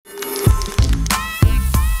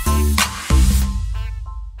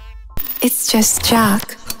It's just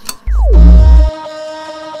Jack.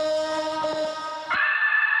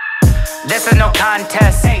 This is no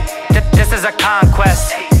contest, this is a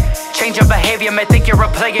conquest. Change your behavior, may think you're a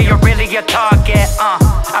player, you're really a target.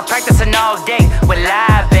 I'm practicing all day with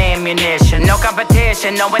live ammunition. No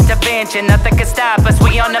competition, no intervention, nothing can stop us,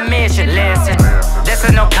 we on a mission. Listen, this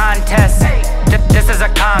is no contest, this is a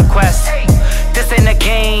conquest. This ain't a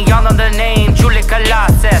game, y'all know the name, Julie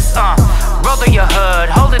Colossus. Roll through your hood,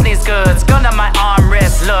 holding these goods, gun on my arm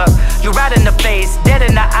wrist. Look, you right in the face, dead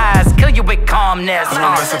in the eyes, kill you with calmness.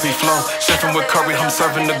 Recipe flow, chefing with curry, I'm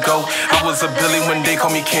serving the go. I was a Billy when they call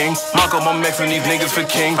me king. Marco, my Mex and these niggas for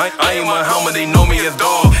king. I ain't my helmet, they know me as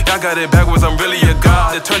dog. Y'all got it backwards, I'm really a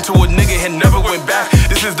god. That turned to a nigga and never went back.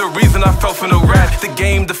 This is the reason I fell from the rat. The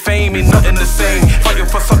game, the fame, ain't nothing the same. Fighting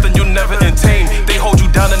for something you never attain. They hold you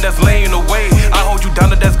down and that's laying away. I hold you down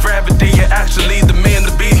and that's gravity. You're actually the man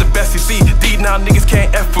to be, the best you see. D now niggas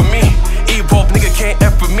can't F for me. Evolve nigga can't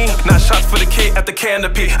F for me. Not shots for the kid at the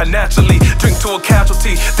canopy. I naturally drink to a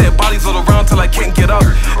casualty. Dead bodies all around till I can't get up.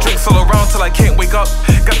 Drinks all around till I can't wake up.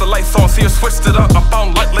 Got the lights on, see I switched it up. I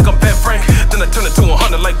found light like I'm Ben Frank. Then I turn it to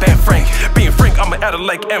 100 like Dan Frank. Being frank, I'ma add it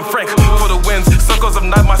like M Frank. For the wins, circles of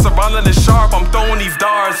night, my surrounding is sharp. I'm throwing these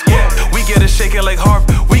darts, yeah. We get it shaking like harp.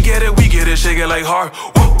 We get it shaking like harp.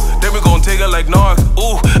 Woo. Then we gon' take it like narc.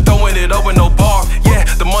 Ooh, throwing it up with no bar. Yeah,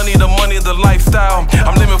 the money, the lifestyle.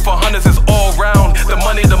 I'm living for hundreds, it's all round. The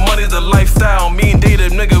money, the lifestyle. Me and Data,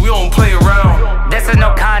 nigga, we don't play around. This is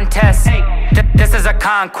no contest, this is a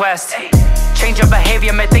conquest. Change your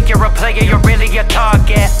behavior, may think you're a player, you're really a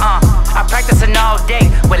target. I'm practicing all day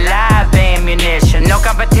with live ammunition. No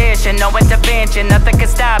competition, no intervention, nothing can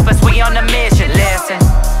stop us, we on a mission. Listen,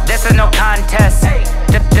 this is no contest,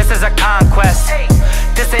 this is a conquest.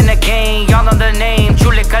 This ain't a game, y'all know the name,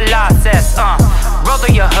 Julie Colossus. Roll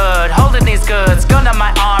through your hood, holding these goods, gun on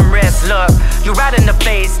my arm wrist. Look, you right in the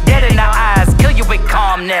face, dead in the eyes, kill you with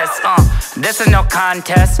calmness. This is no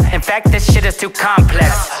contest, in fact this shit is too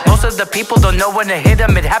complex. Most of the people don't know when to hit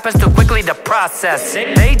them, it happens too quickly to process.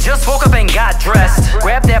 They just woke up and got dressed,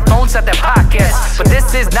 grab their phones at their pockets. But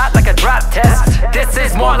this is not like a drop test, this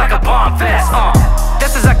is more like a bomb fest.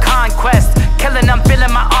 This is a conquest, killing, I'm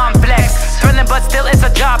feeling my arm flex. Thrilling but still it's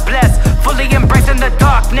a job blessed, fully embracing the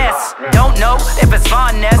darkness. Don't know if it's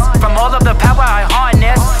fondness from all of the power I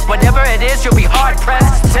harness. Whatever it is, you'll be hard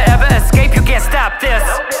pressed to ever escape, you can't stop this.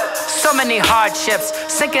 So many hardships,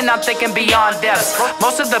 sinking, I'm thinking beyond depths.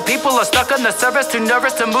 Most of the people are stuck on the surface, too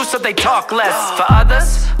nervous to move so they talk less. For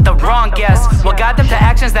others, the wrong guess will guide them to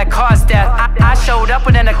actions that cause death. I showed up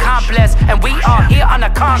with an accomplice, and we are here on a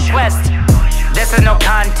conquest. This is no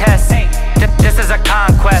contest, this is a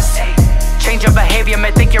conquest. Change your behavior, may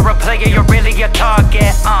think you're a player, you're really a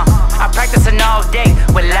target. I'm practicing all day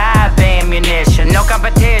with live ammunition. No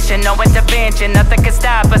competition, no intervention, nothing can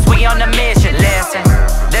stop us, we on a mission. Listen,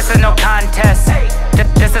 this is no contest,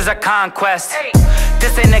 this is a conquest.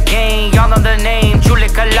 This ain't a game, y'all know the name, Julie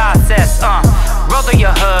Colossus. Roll through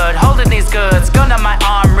your hood, holding these goods, gun on my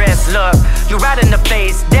arm wrist. Look, you right in the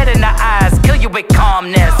face, dead in the eyes, kill you with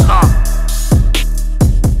calmness.